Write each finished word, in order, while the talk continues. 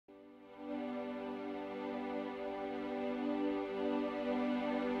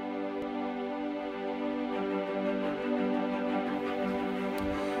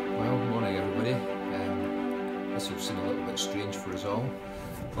us all.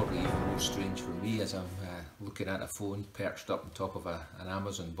 Probably even more strange for me as I'm looking at a phone perched up on top of an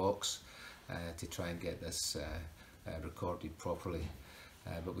Amazon box to try and get this recorded properly.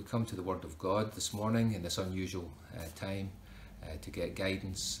 But we come to the Word of God this morning in this unusual time to get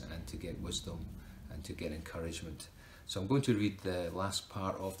guidance and to get wisdom and to get encouragement. So I'm going to read the last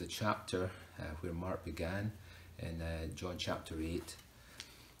part of the chapter where Mark began in John chapter 8,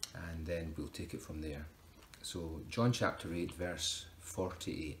 and then we'll take it from there. So John chapter 8 verse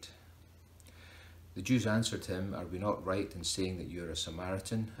 48. The Jews answered him, "Are we not right in saying that you are a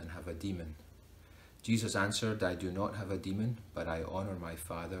Samaritan and have a demon?" Jesus answered, "I do not have a demon, but I honour my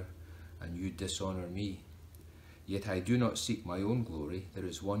Father, and you dishonour me. Yet I do not seek my own glory. There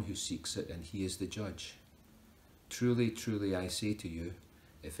is one who seeks it, and he is the judge. Truly, truly, I say to you,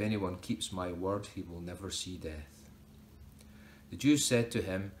 if anyone keeps my word, he will never see death." The Jews said to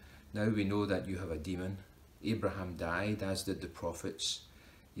him, "Now we know that you have a demon. Abraham died, as did the prophets.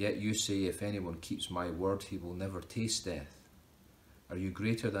 Yet you say, if anyone keeps my word, he will never taste death. Are you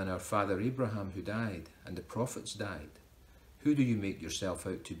greater than our father Abraham, who died, and the prophets died? Who do you make yourself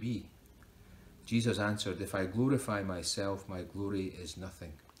out to be?" Jesus answered, "If I glorify myself, my glory is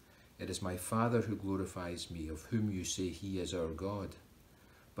nothing. It is my Father who glorifies me, of whom you say he is our God.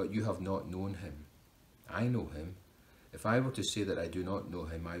 But you have not known him. I know him. If I were to say that I do not know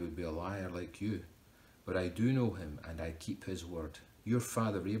him, I would be a liar like you. But I do know him, and I keep his word. Your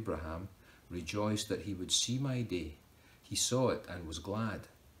father Abraham rejoiced that he would see my day. He saw it and was glad."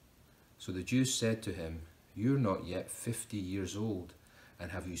 So the Jews said to him, "You're not yet 50 years old, and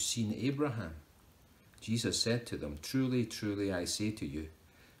have you seen Abraham?" Jesus said to them, "Truly, truly, I say to you,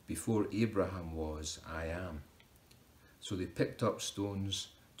 before Abraham was, I am." So they picked up stones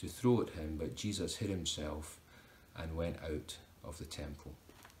to throw at him, but Jesus hid himself and went out of the temple.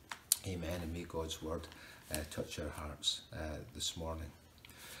 Amen, and may God's word touch our hearts this morning.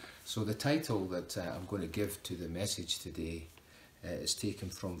 So the title that I'm going to give to the message today is taken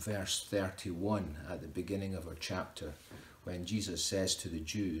from verse 31 at the beginning of our chapter, when Jesus says to the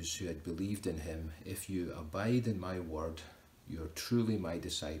Jews who had believed in him, "If you abide in my word, you are truly my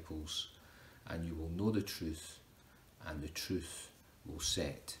disciples, and you will know the truth, and the truth will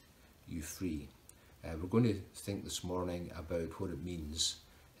set you free." We're going to think this morning about what it means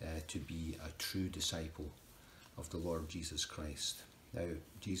to be a true disciple of the Lord Jesus Christ. Now,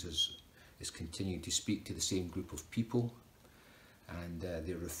 Jesus is continuing to speak to the same group of people, and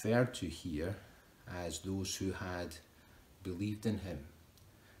they're referred to here as those who had believed in him.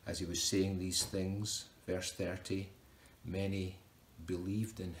 As he was saying these things, verse 30, many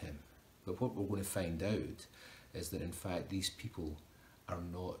believed in him. But what we're going to find out is that in fact these people are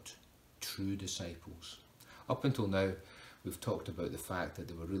not true disciples. Up until now, we've talked about the fact that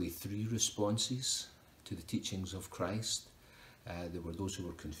there were really three responses to the teachings of Christ. There were those who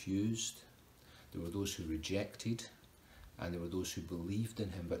were confused, there were those who rejected, and there were those who believed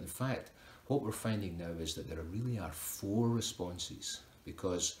in him. But in fact, what we're finding now is that there really are four responses,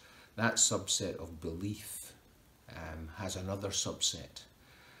 because that subset of belief has another subset.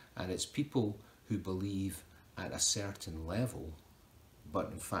 And it's people who believe at a certain level,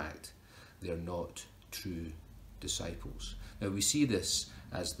 but in fact, they're not true disciples. Now we see this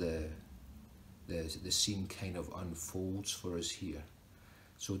as the scene kind of unfolds for us here.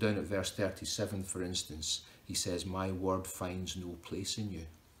 So down at verse 37, for instance, he says, "My word finds no place in you."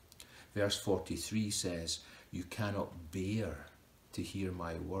 Verse 43 says, "You cannot bear to hear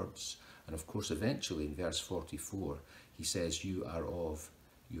my words." And of course, eventually in verse 44, he says, "You are of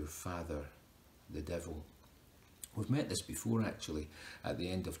your father, the devil." We've met this before actually at the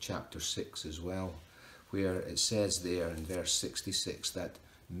end of chapter 6 as well, where it says there in verse 66 that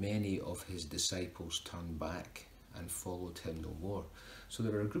many of his disciples turned back and followed him no more. So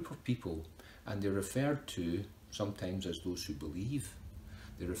there are a group of people, and they're referred to sometimes as those who believe.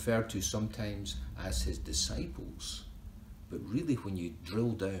 They're referred to sometimes as his disciples. But really, when you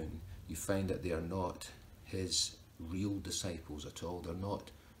drill down, you find that they are not his real disciples at all. They're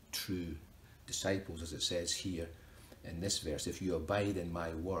not true disciples, as it says here in this verse. "If you abide in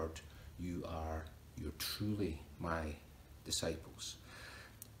my word, you're truly my disciples."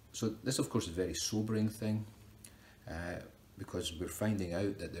 So this, of course, is a very sobering thing, because we're finding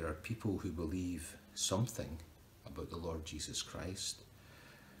out that there are people who believe something about the Lord Jesus Christ.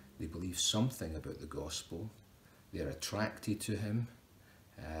 They believe something about the gospel. They're attracted to him.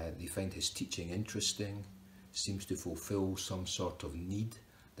 They find his teaching interesting, seems to fulfill some sort of need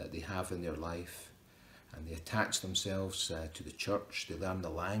that they have in their life. And they attach themselves to the church. They learn the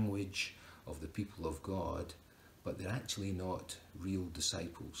language of the people of God, but they're actually not real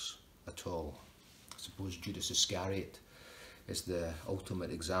disciples at all. I suppose Judas Iscariot is the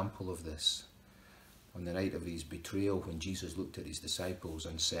ultimate example of this. On the night of his betrayal, when Jesus looked at his disciples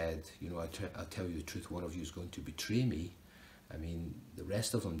and said, you know, I'll tell you the truth, one of you is going to betray me. I mean, the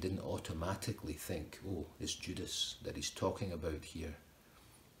rest of them didn't automatically think, oh, it's Judas that he's talking about here.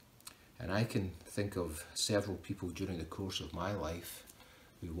 And I can think of several people during the course of my life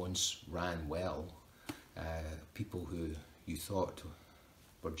who once ran well, people who you thought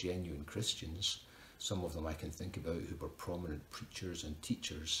were genuine Christians. Some of them I can think about who were prominent preachers and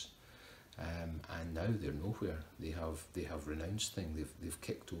teachers, and now they're nowhere. They have renounced things. They've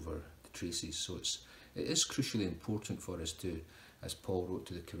kicked over the traces. So it is crucially important for us to, as Paul wrote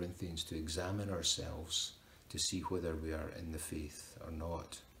to the Corinthians, to examine ourselves to see whether we are in the faith or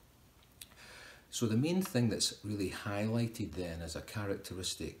not. So the main thing that's really highlighted then as a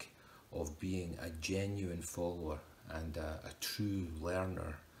characteristic of being a genuine follower and a true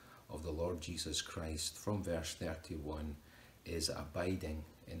learner of the Lord Jesus Christ from verse 31 is abiding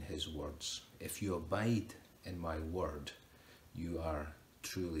in his words. If you abide in my word, you are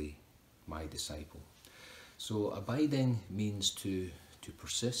truly my disciple. So abiding means to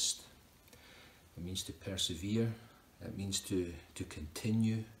persist, it means to persevere, it means to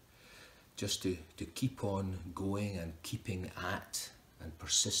continue, just to keep on going and keeping at and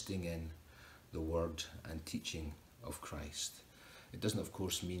persisting in the word and teaching of Christ. It doesn't, of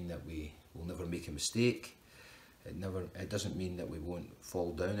course, mean that we will never make a mistake. It doesn't mean that we won't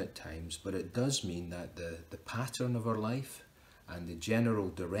fall down at times, but it does mean that the pattern of our life and the general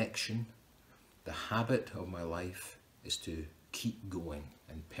direction, the habit of my life, is to keep going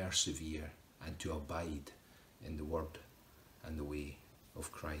and persevere and to abide in the word and the way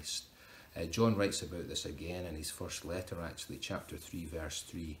of Christ. John writes about this again in his first letter, actually, chapter 3, verse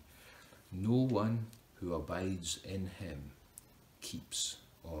 3. No one who abides in him keeps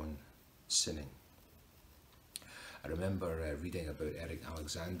on sinning. I remember reading about Eric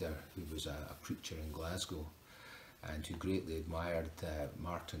Alexander, who was a preacher in Glasgow and who greatly admired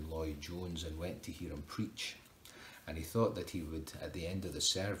Martin Lloyd-Jones and went to hear him preach. And he thought that he would, at the end of the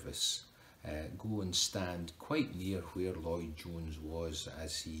service, go and stand quite near where Lloyd-Jones was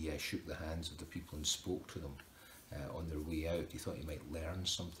as he shook the hands of the people and spoke to them on their way out. He thought he might learn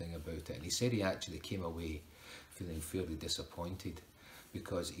something about it. And he said he actually came away feeling fairly disappointed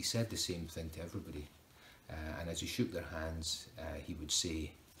because he said the same thing to everybody. And as he shook their hands, he would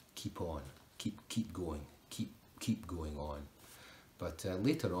say, keep on, keep going, keep going on. But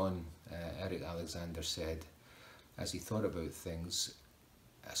later on, Eric Alexander said, as he thought about things,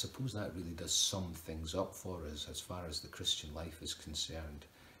 I suppose that really does sum things up for us as far as the Christian life is concerned.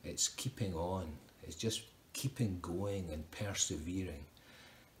 It's keeping on, it's just keeping going and persevering,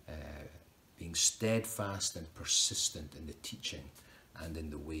 being steadfast and persistent in the teaching and in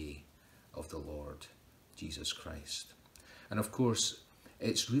the way of the Lord Jesus Christ. And of course,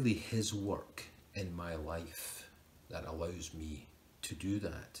 it's really his work in my life that allows me to do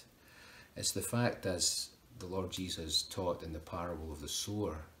that. It's the fact, as the Lord Jesus taught in the parable of the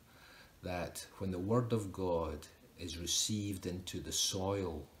sower, that when the word of God is received into the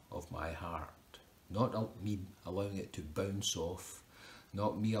soil of my heart, not me allowing it to bounce off,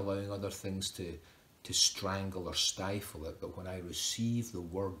 not me allowing other things to strangle or stifle it, but when I receive the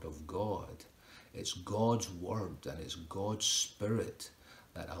word of God, it's God's word and it's God's Spirit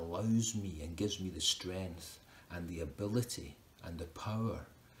that allows me and gives me the strength and the ability and the power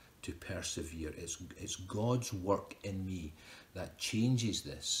to persevere. It's God's work in me that changes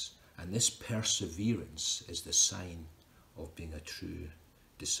this, and this perseverance is the sign of being a true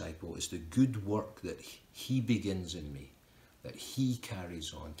disciple. It's the good work that he begins in me, that he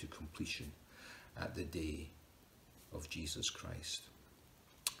carries on to completion at the day of Jesus Christ.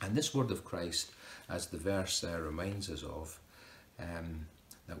 And this word of Christ, as the verse reminds us of,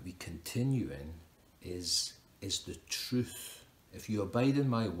 that we continue in, is the truth. If you abide in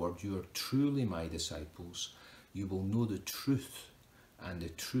my word, you are truly my disciples. You will know the truth, and the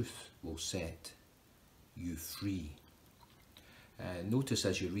truth will set you free. Notice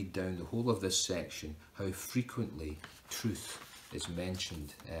as you read down the whole of this section how frequently truth is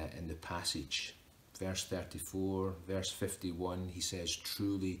mentioned in the passage. Verse 34, verse 51, he says,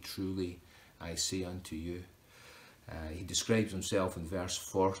 truly, truly, I say unto you. He describes himself in verse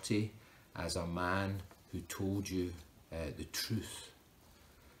 40 as a man who told you the truth.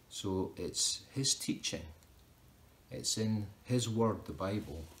 So it's his teaching, it's in his word, the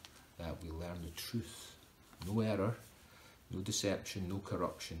Bible, that we learn the truth. No error, no deception, no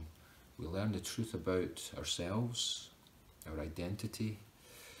corruption. We learn the truth about ourselves, our identity,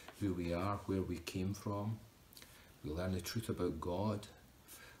 who we are, where we came from. We learn the truth about God,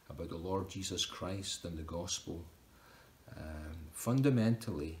 about the Lord Jesus Christ and the gospel.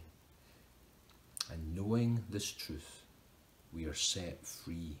 Fundamentally, and knowing this truth, we are set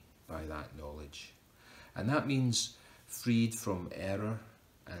free by that knowledge. And that means freed from error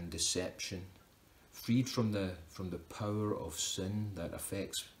and deception, freed from the power of sin that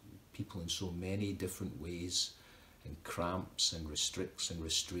affects people in so many different ways and cramps and restricts and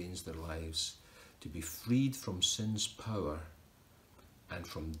restrains their lives, to be freed from sin's power and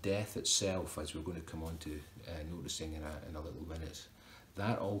from death itself, as we're going to come on to noticing in a little minute.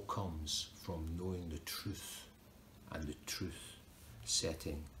 That all comes from knowing the truth, and the truth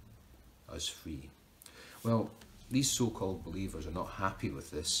setting us free. Well, these so-called believers are not happy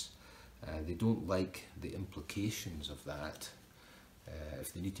with this. They don't like the implications of that.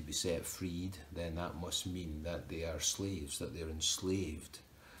 If they need to be set freed, then that must mean that they are slaves, that they're enslaved.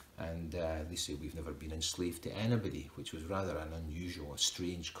 And they say, we've never been enslaved to anybody, which was rather an unusual, a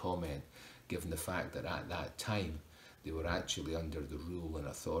strange comment, given the fact that at that time they were actually under the rule and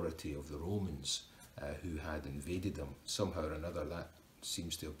authority of the Romans who had invaded them. Somehow or another that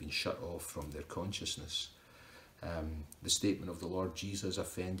seems to have been shut off from their consciousness. The statement of the Lord Jesus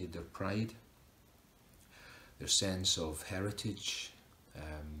offended their pride, their sense of heritage,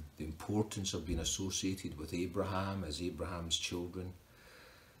 the importance of being associated with Abraham as Abraham's children.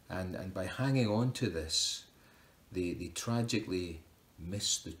 And by hanging on to this, they tragically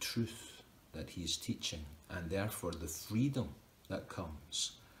miss the truth that he is teaching, and therefore the freedom that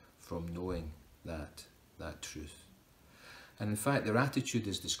comes from knowing that truth. And in fact, their attitude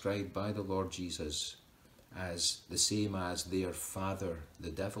is described by the Lord Jesus as the same as their father, the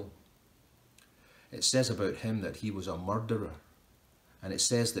devil. It says about him that he was a murderer, and it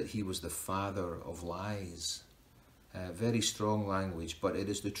says that he was the father of lies. Very strong language, but it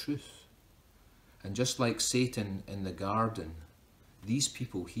is the truth. And just like Satan in the garden, these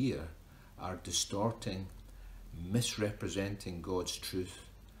people here are distorting, misrepresenting God's truth,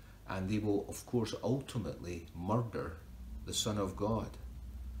 and they will, of course, ultimately murder the Son of God.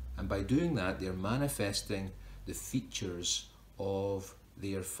 And by doing that, they're manifesting the features of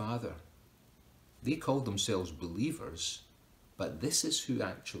their father. They called themselves believers, but this is who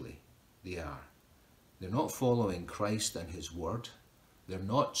actually they are. They're not following Christ and his word. They're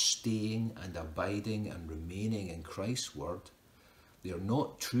not staying and abiding and remaining in Christ's word. They're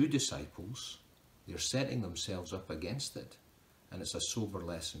not true disciples. They're setting themselves up against it. And it's a sober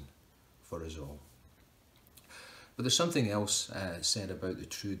lesson for us all. But there's something else said about the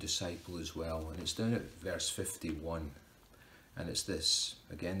true disciple as well. And it's down at verse 51. And it's this,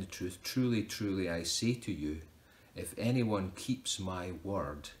 again the truth. Truly, truly, I say to you, if anyone keeps my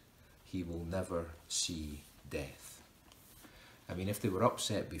word, he will never see death. I mean, if they were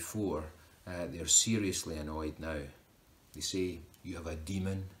upset before, they're seriously annoyed now. They say, you have a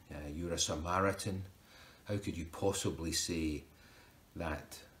demon, you're a Samaritan. How could you possibly say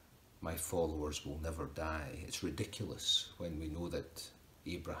that my followers will never die? It's ridiculous when we know that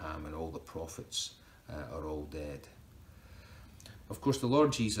Abraham and all the prophets are all dead. Of course, the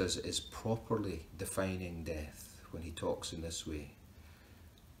Lord Jesus is properly defining death when he talks in this way.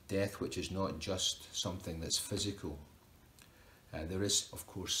 Death which is not just something that's physical. There is, of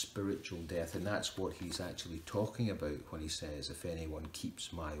course, spiritual death, and that's what he's actually talking about when he says, if anyone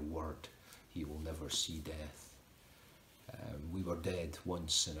keeps my word, he will never see death. We were dead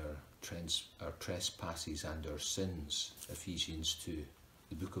once in our trespasses and our sins. Ephesians 2,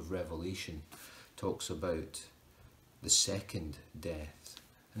 the book of Revelation, talks about the second death.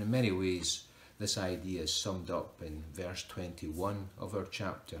 And in many ways, this idea is summed up in verse 21 of our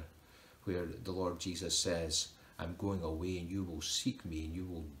chapter, where the Lord Jesus says, I'm going away and you will seek me and you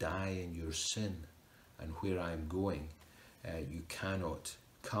will die in your sin. And where I am going, you cannot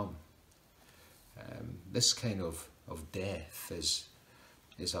come. This kind of death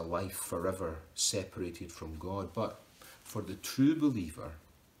is a life forever separated from God. But for the true believer,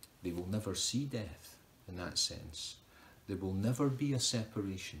 they will never see death in that sense. There will never be a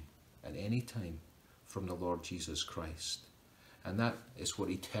separation at any time from the Lord Jesus Christ. And that is what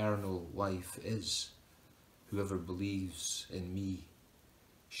eternal life is. Whoever believes in me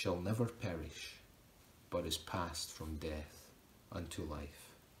shall never perish, but is passed from death unto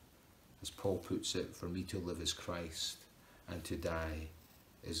life. As Paul puts it, for me to live is Christ, and to die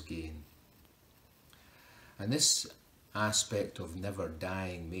is gain. And this aspect of never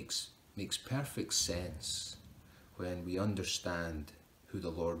dying makes perfect sense when we understand who the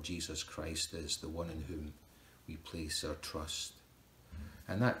Lord Jesus Christ is, the one in whom we place our trust.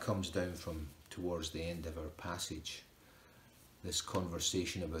 And that comes down from towards the end of our passage. This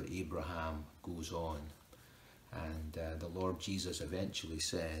conversation about Abraham goes on, and the Lord Jesus eventually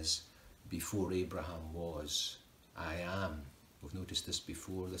says, before Abraham was, I am. We've noticed this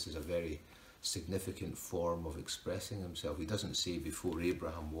before. This is a very significant form of expressing himself. He doesn't say before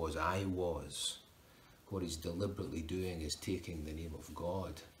Abraham was, I was. What he's deliberately doing is taking the name of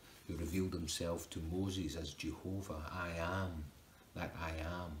God, who revealed himself to Moses as Jehovah. I am that I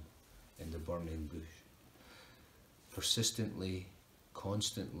am in the burning bush. Persistently,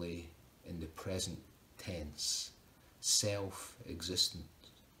 constantly, in the present tense, self-existent,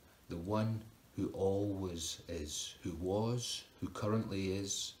 the one who always is, who was, who currently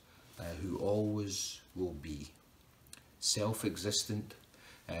is, who always will be. Self-existent,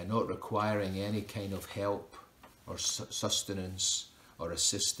 not requiring any kind of help or sustenance or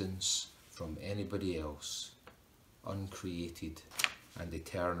assistance from anybody else, uncreated and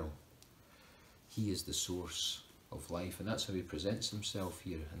eternal. He is the source of life, and that's how he presents himself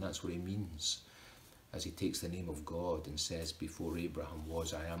here, and that's what he means as he takes the name of God and says, before Abraham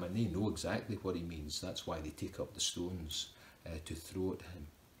was, I am. And they know exactly what he means. That's why they take up the stones to throw at him.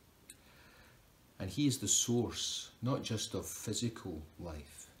 And he is the source, not just of physical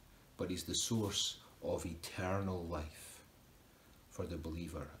life, but he's the source of eternal life for the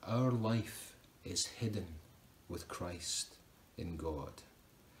believer. Our life is hidden with Christ in God.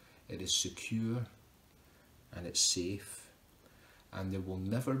 It is secure and it's safe, and there will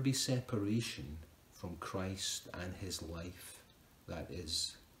never be separation from Christ and his life that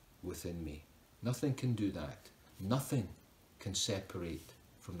is within me. Nothing can do that. Nothing can separate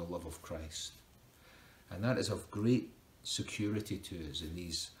from the love of Christ. And that is of great security to us in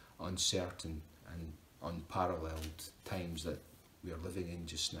these uncertain and unparalleled times that we are living in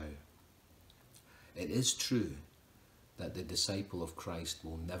just now. It is true that the disciple of Christ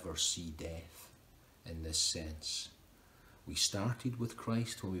will never see death in this sense. We started with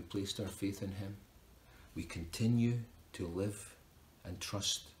Christ when we placed our faith in him. We continue to live and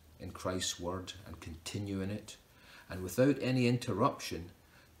trust in Christ's word and continue in it. And without any interruption,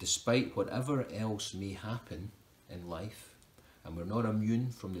 despite whatever else may happen in life, and we're not immune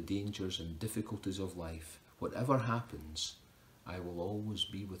from the dangers and difficulties of life, whatever happens, I will always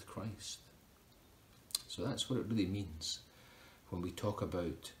be with Christ. So that's what it really means when we talk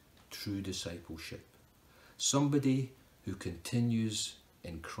about true discipleship. Somebody who continues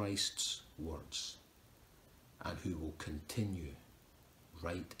in Christ's words and who will continue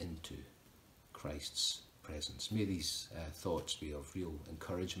right into Christ's presence. May these thoughts be of real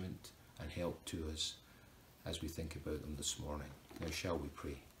encouragement and help to us as we think about them this morning. Now shall we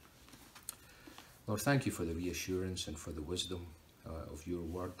pray. Lord, thank you for the reassurance and for the wisdom of your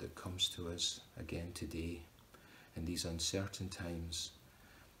word that comes to us again today in these uncertain times.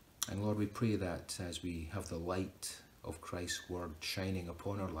 And Lord, we pray that as we have the light of Christ's word shining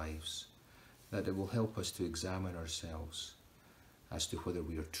upon our lives, that it will help us to examine ourselves as to whether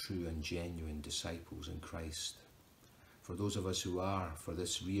we are true and genuine disciples in Christ. For those of us who are, for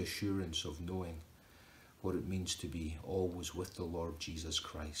this reassurance of knowing what it means to be always with the Lord Jesus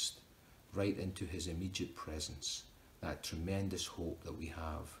Christ, right into his immediate presence, that tremendous hope that we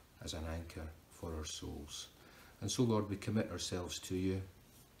have as an anchor for our souls. And so, Lord, we commit ourselves to you,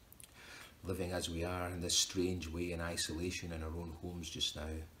 living as we are in this strange way in isolation in our own homes just now.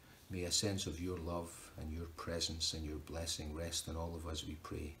 May a sense of your love and your presence and your blessing rest on all of us, we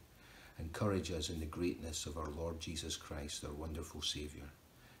pray. Encourage us in the greatness of our Lord Jesus Christ, our wonderful Saviour,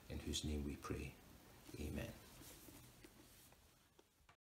 in whose name we pray. Amen.